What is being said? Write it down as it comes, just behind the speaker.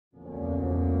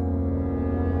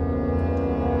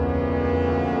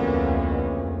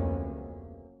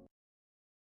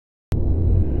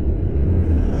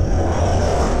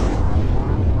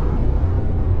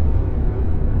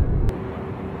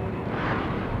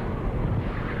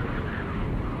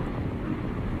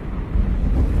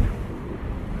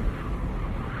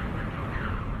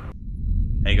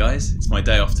guys, it's my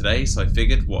day off today, so I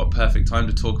figured what a perfect time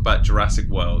to talk about Jurassic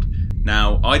World.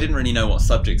 Now, I didn't really know what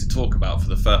subject to talk about for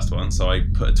the first one, so I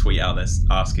put a tweet out there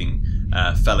asking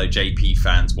fellow JP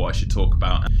fans what I should talk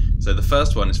about. So the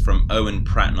first one is from Owen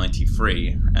Pratt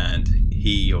 93, and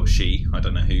he or she, I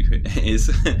don't know who it is,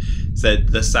 said,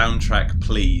 "The soundtrack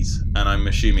please," and I'm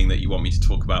assuming that you want me to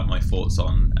talk about my thoughts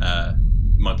on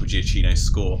Michael Giacchino's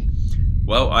score.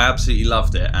 Well, I absolutely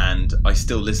loved it, and I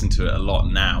still listen to it a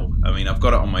lot now. I mean, I've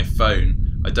got it on my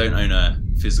phone. I don't own a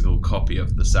physical copy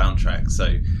of the soundtrack,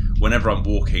 so whenever I'm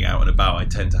walking out and about, I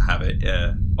tend to have it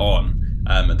on.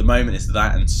 At the moment, it's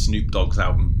that and Snoop Dogg's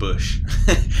album Bush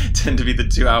tend to be the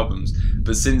two albums.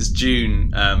 But since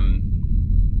June,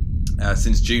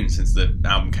 since the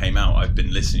album came out, I've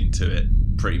been listening to it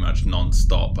pretty much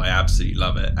non-stop. I absolutely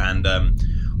love it, and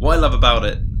what I love about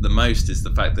it the most is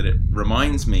the fact that it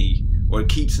reminds me, or it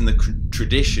keeps in the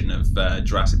tradition of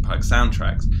Jurassic Park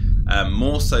soundtracks,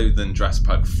 more so than Jurassic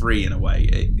Park 3 in a way.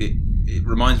 It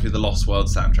reminds me of the Lost World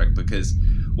soundtrack, because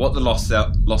what the Lost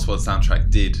World soundtrack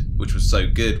did, which was so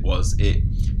good, was it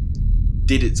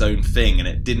did its own thing, and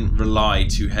it didn't rely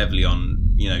too heavily on,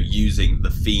 you know, using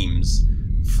the themes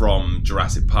from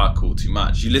Jurassic Park all too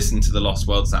much. You listen to the Lost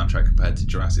World soundtrack compared to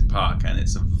Jurassic Park, and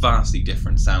it's a vastly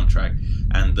different soundtrack,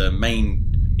 and the main,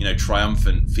 you know,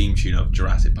 triumphant theme tune of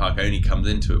Jurassic Park only comes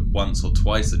into it once or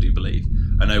twice, I do believe.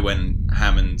 I know when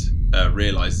Hammond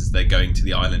realises they're going to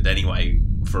the island anyway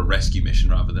for a rescue mission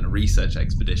rather than a research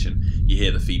expedition, you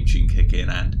hear the theme tune kick in,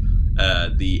 and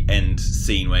the end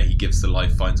scene where he gives the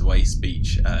Life Finds a Way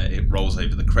speech, it rolls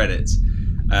over the credits.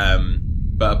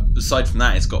 But aside from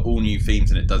that, it's got all new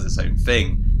themes and it does its own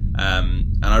thing.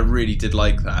 And I really did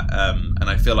like that. And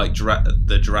I feel like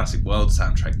the Jurassic World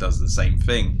soundtrack does the same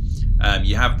thing.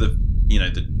 You have the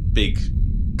big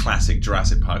classic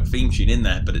Jurassic Park theme tune in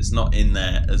there, but it's not in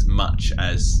there as much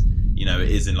as, you know,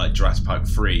 it is in like Jurassic Park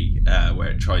 3, where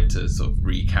it tried to sort of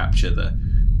recapture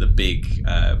the big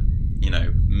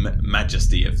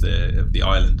majesty of the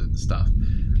island and stuff.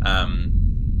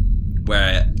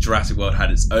 Where Jurassic World had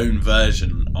its own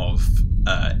version of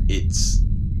its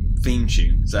theme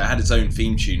tune. So it had its own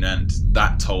theme tune, and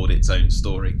that told its own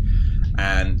story.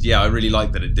 And yeah, I really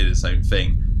like that it did its own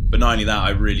thing. But not only that,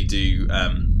 I really do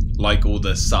like all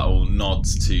the subtle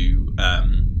nods to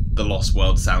the Lost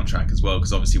World soundtrack as well,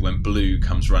 because obviously when Blue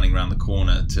comes running around the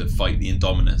corner to fight the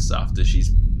Indominus after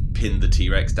she's pinned the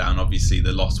T-Rex down, obviously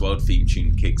the Lost World theme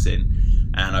tune kicks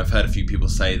in. And I've heard a few people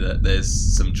say that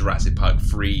there's some Jurassic Park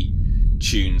 3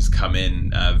 tunes come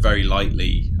in very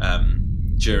lightly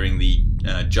during the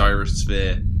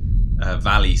gyrosphere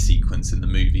valley sequence in the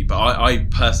movie, but I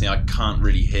personally can't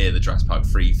really hear the Jurassic Park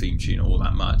 3 theme tune all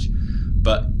that much.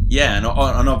 But yeah, and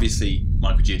obviously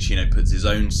Michael Giacchino puts his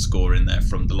own score in there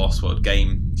from the Lost World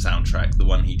game soundtrack, the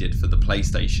one he did for the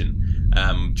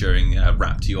PlayStation during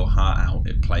Rap to Your Heart Out.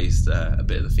 It plays a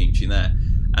bit of the theme tune there,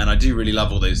 and I do really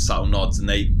love all those subtle nods, and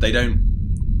they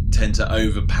don't tend to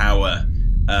overpower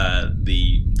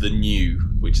the new,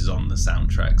 which is on the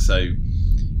soundtrack. So,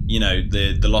 you know,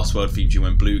 the Lost World theme tune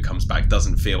when Blue comes back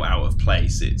doesn't feel out of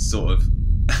place. It's sort of,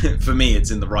 for me,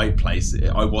 it's in the right place.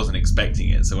 I wasn't expecting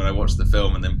it, so when I watched the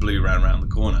film and then Blue ran around the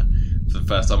corner for the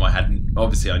first time,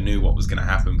 I knew what was going to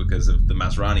happen because of the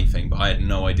Masrani thing, but I had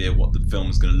no idea what the film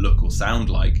was going to look or sound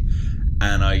like,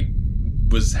 and I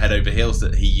was head over heels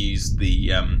that he used the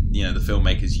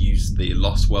filmmakers used the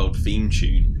Lost World theme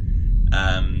tune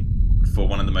for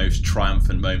one of the most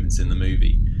triumphant moments in the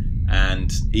movie.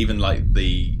 And even like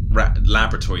the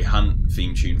Laboratory Hunt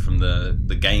theme tune from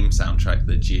the game soundtrack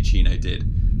that Giacchino did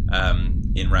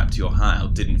in Rap to Your Heart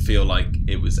Out didn't feel like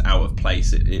it was out of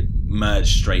place. It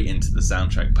merged straight into the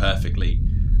soundtrack perfectly.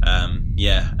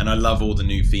 Yeah, and I love all the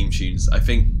new theme tunes. I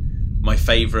think my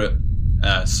favourite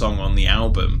song on the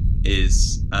album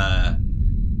is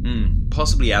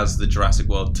possibly As the Jurassic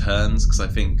World Turns, because I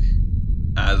think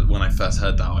when I first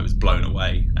heard that, I was blown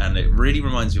away, and it really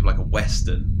reminds me of like a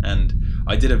western. And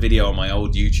I did a video on my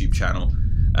old YouTube channel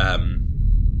a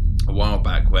while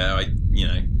back where I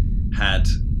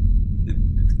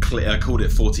called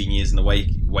it 14 Years in the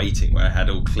Waiting, where I had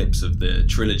all clips of the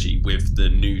trilogy with the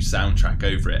new soundtrack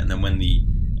over it, and then when the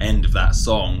end of that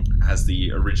song has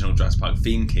the original Jurassic Park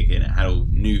theme kick in, it had all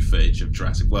new footage of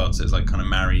Jurassic World, so it's like kind of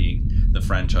marrying the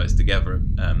franchise together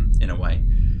in a way.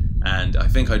 And I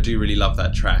think I do really love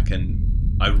that track,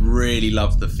 and I really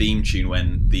love the theme tune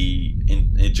when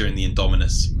during the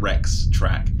Indominus Rex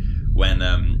track, when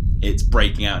it's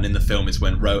breaking out, and in the film is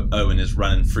when Owen is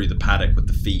running through the paddock with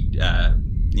the feet,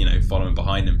 following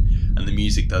behind him, and the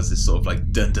music does this sort of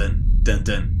like dun dun dun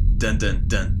dun dun dun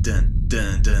dun dun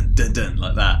dun dun dun dun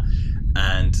like that,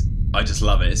 and I just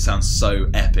love it. It sounds so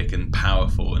epic and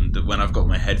powerful, and when I've got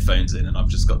my headphones in and I've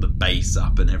just got the bass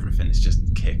up and everything, it's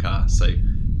just kick-ass. So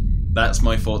that's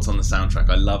my thoughts on the soundtrack.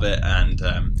 I love it, and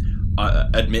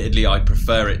admittedly I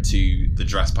prefer it to the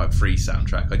Jurassic Park 3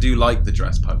 soundtrack. I do like the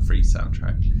Jurassic Park 3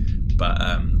 soundtrack, but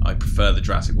I prefer the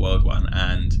Jurassic World one,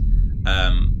 and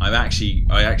I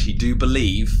actually do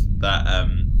believe that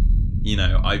you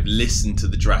know, I've listened to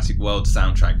the Jurassic World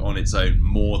soundtrack on its own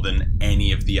more than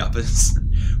any of the others,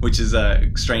 which is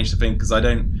strange to think, because I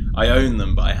own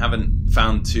them, but I haven't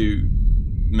found too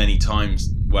many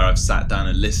times where I've sat down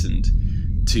and listened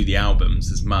to the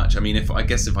albums as much. I mean, I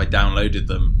guess if I downloaded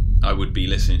them, I would be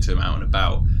listening to them out and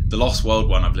about. The Lost World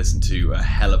one I've listened to a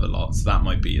hell of a lot, so that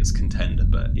might be its contender.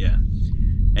 But yeah.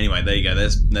 Anyway, there you go.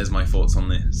 There's my thoughts on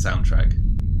the soundtrack.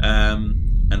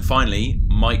 And finally,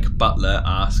 Mike Butler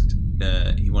asked.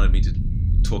 He wanted me to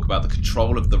talk about the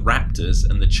control of the Raptors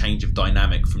and the change of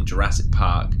dynamic from Jurassic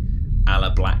Park a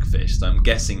la Blackfish. So I'm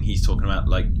guessing he's talking about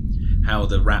like how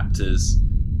the Raptors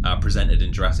are presented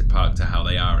in Jurassic Park to how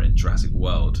they are in Jurassic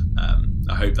World.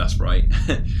 I hope that's right.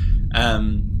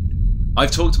 I've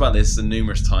talked about this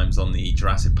numerous times on the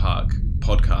Jurassic Park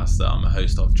podcast that I'm a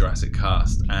host of, Jurassic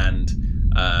Cast, and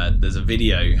there's a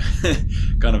video,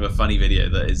 kind of a funny video,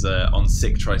 that is on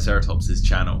Sick Triceratops'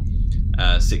 channel.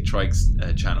 Sick Trike's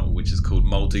channel, which is called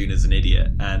Muldoon is an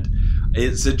Idiot, and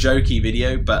it's a jokey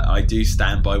video, but I do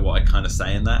stand by what I kind of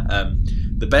say in that.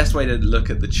 The best way to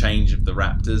look at the change of the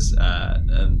Raptors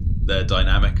and the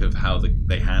dynamic of how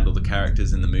they handle the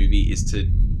characters in the movie is to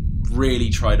really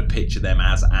try to picture them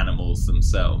as animals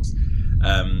themselves.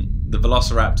 The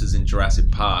Velociraptors in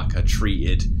Jurassic Park are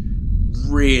treated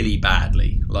really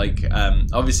badly. Like,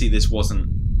 obviously this wasn't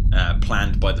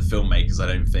planned by the filmmakers, I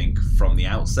don't think, from the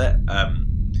outset.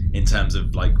 In terms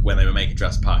of like when they were making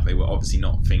Jurassic Park, they were obviously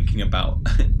not thinking about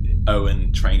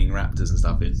Owen training raptors and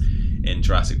stuff in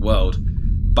Jurassic World.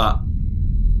 But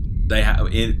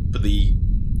but the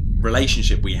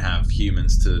relationship we have,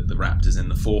 humans to the raptors in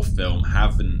the fourth film,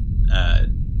 haven't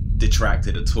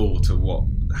detracted at all to what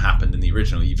happened in the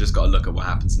original. You've just got to look at what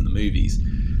happens in the movies.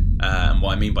 And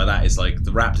what I mean by that is, like,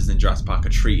 the raptors in Jurassic Park are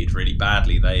treated really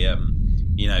badly. They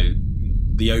you know,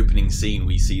 the opening scene,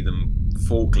 we see them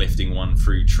forklifting one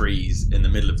through trees in the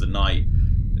middle of the night,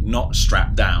 not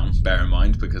strapped down, bear in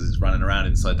mind, because it's running around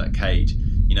inside that cage,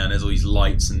 you know, and there's all these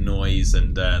lights and noise,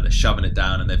 and they're shoving it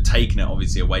down, and they've taken it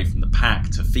obviously away from the pack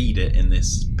to feed it in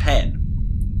this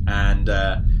pen, and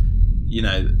you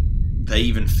know, they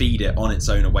even feed it on its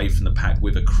own away from the pack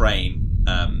with a crane,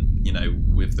 you know,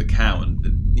 with the cow.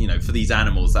 And you know, for these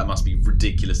animals that must be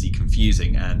ridiculously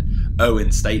confusing. And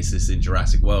Owen states this in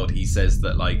Jurassic World. He says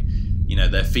that, like, you know,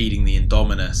 they're feeding the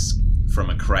Indominus from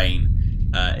a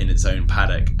crane in its own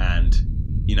paddock, and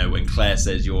you know, when Claire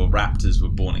says your raptors were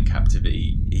born in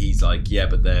captivity, he's like, yeah,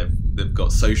 but they've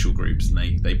got social groups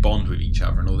and they bond with each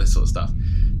other and all this sort of stuff.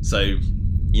 So,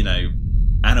 you know,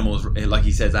 animals, like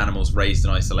he says, animals raised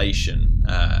in isolation,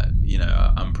 you know,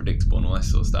 are unpredictable and all that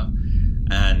sort of stuff.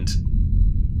 And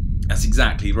that's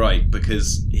exactly right,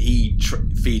 because he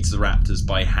feeds the raptors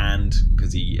by hand,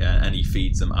 because he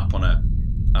feeds them up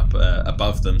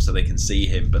above them so they can see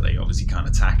him, but they obviously can't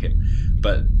attack him.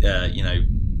 But you know,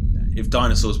 if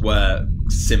dinosaurs were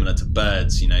similar to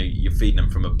birds, you know, you're feeding them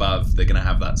from above, they're going to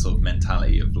have that sort of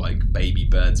mentality of like baby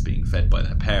birds being fed by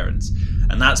their parents.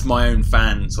 And that's my own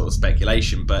fan sort of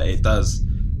speculation, but it does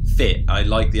fit. I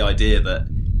like the idea that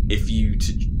if you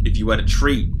were to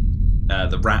treat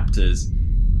the raptors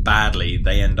badly,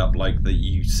 they end up like that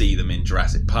you see them in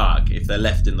Jurassic Park. If they're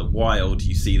left in the wild,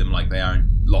 you see them like they are in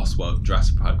Lost World,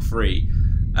 Jurassic Park 3.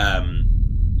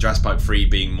 Jurassic Park 3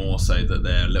 being more so that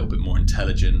they're a little bit more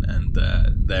intelligent, and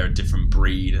they're a different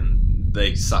breed, and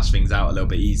they suss things out a little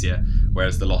bit easier,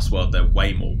 whereas the Lost World, they're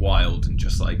way more wild and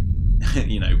just like,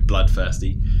 you know,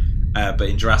 bloodthirsty. But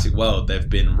in Jurassic World, they've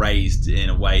been raised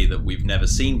in a way that we've never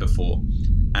seen before,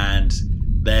 and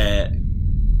they're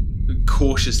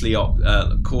cautiously I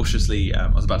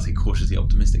was about to say cautiously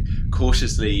optimistic,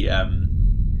 cautiously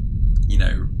you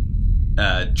know,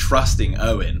 trusting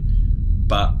Owen.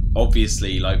 But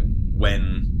obviously, like,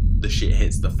 when the shit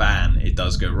hits the fan, it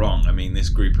does go wrong. I mean, this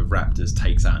group of raptors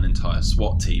takes out an entire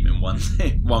SWAT team in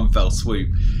one fell swoop,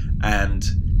 and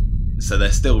so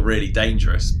they're still really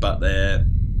dangerous. But they're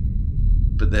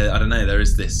I don't know. There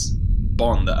is this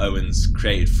bond that Owen's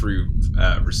created through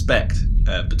respect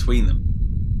between them,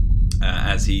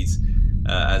 as he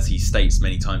states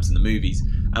many times in the movies.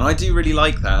 And I do really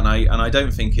like that, and I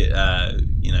don't think it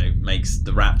you know, makes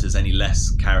the Raptors any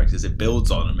less characters. It builds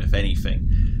on them, if anything.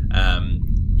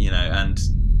 You know, and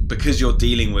because you're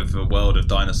dealing with a world of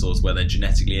dinosaurs where they're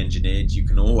genetically engineered, you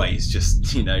can always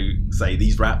just, you know, say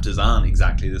these raptors aren't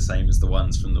exactly the same as the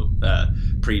ones from the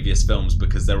previous films,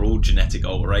 because they're all genetic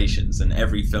alterations, and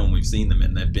every film we've seen them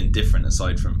in, they've been different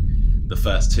aside from the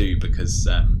first two, because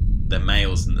they're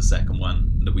males in the second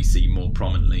one that we see more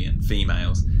prominently, and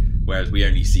females, whereas we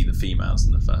only see the females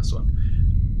in the first one.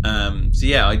 So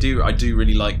yeah, I do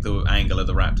really like the angle of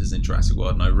the raptors in Jurassic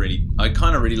World, and I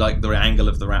kind of really like the angle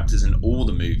of the raptors in all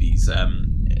the movies.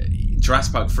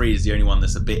 Jurassic Park 3 is the only one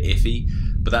that's a bit iffy,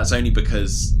 but that's only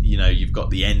because, you know, you've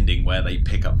got the ending where they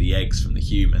pick up the eggs from the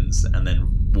humans and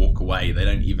then walk away. They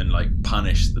don't even like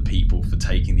punish the people for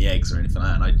taking the eggs or anything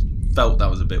like that, and I felt that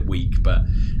was a bit weak, but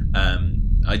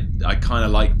I kind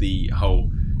of like the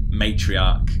whole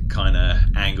matriarch kind of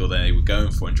angle they were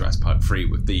going for in Jurassic Park 3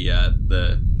 with the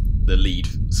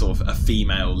lead, sort of a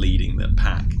female leading the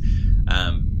pack,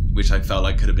 which I felt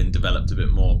like could have been developed a bit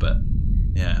more, but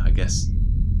I guess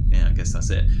that's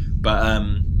it. But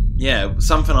yeah,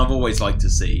 something I've always liked to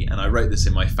see, and I wrote this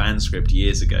in my fan script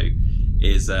years ago,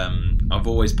 is I've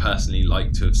always personally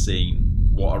liked to have seen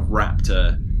what a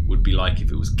raptor would be like if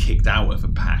it was kicked out of a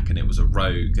pack and it was a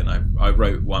rogue. And I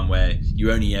wrote one where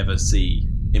you only ever see,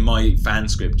 in my fan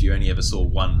script, you only ever saw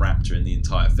one raptor in the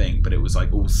entire thing, but it was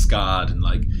like all scarred and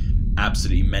like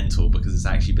absolutely mental because it's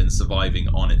actually been surviving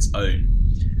on its own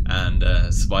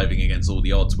and surviving against all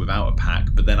the odds without a pack.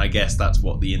 But then I guess that's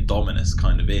what the Indominus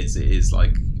kind of is. It is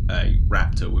like a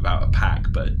raptor without a pack,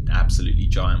 but an absolutely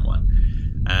giant one.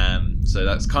 So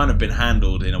that's kind of been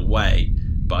handled in a way,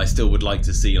 but I still would like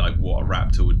to see like what a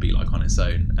raptor would be like on its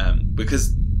own,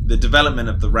 because the development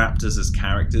of the raptors as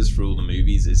characters for all the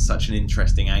movies is such an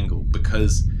interesting angle,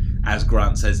 because as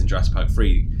Grant says in Jurassic Park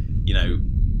 3, you know,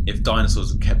 if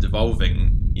dinosaurs had kept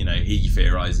evolving, you know, he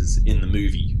theorizes in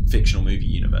the fictional movie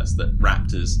universe that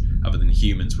raptors, other than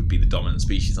humans, would be the dominant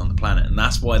species on the planet. And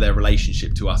that's why their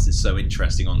relationship to us is so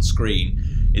interesting on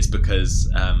screen, is because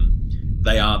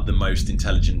they are the most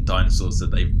intelligent dinosaurs that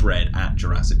they've bred at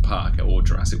Jurassic Park or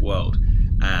Jurassic World.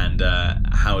 And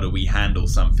how do we handle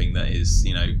something that is,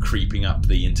 you know, creeping up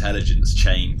the intelligence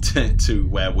chain to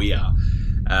where we are?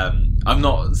 I'm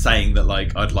not saying that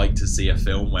like I'd like to see a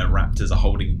film where raptors are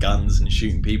holding guns and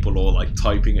shooting people, or like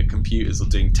typing at computers or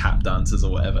doing tap dances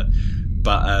or whatever,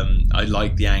 but I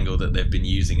like the angle that they've been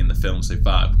using in the film so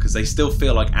far, because they still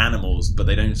feel like animals, but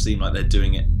they don't seem like they're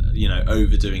doing it, you know,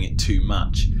 overdoing it too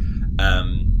much.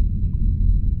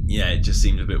 Yeah, it just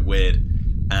seemed a bit weird,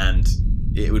 and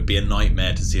it would be a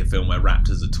nightmare to see a film where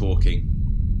raptors are talking.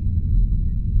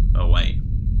 Oh wait,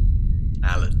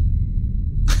 Alan.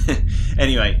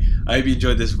 Anyway, I hope you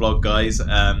enjoyed this vlog, guys.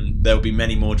 There will be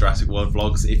many more Jurassic World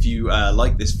vlogs. If you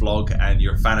like this vlog and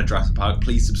you're a fan of Jurassic Park,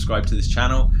 please subscribe to this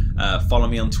channel. Follow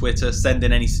me on Twitter. Send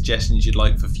in any suggestions you'd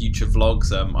like for future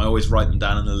vlogs. I always write them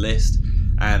down on the list,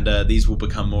 and these will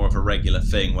become more of a regular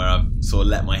thing where I've sort of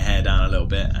let my hair down a little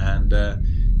bit and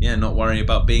yeah, not worrying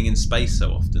about being in space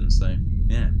so often. So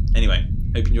yeah. Anyway,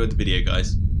 hope you enjoyed the video,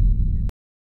 guys.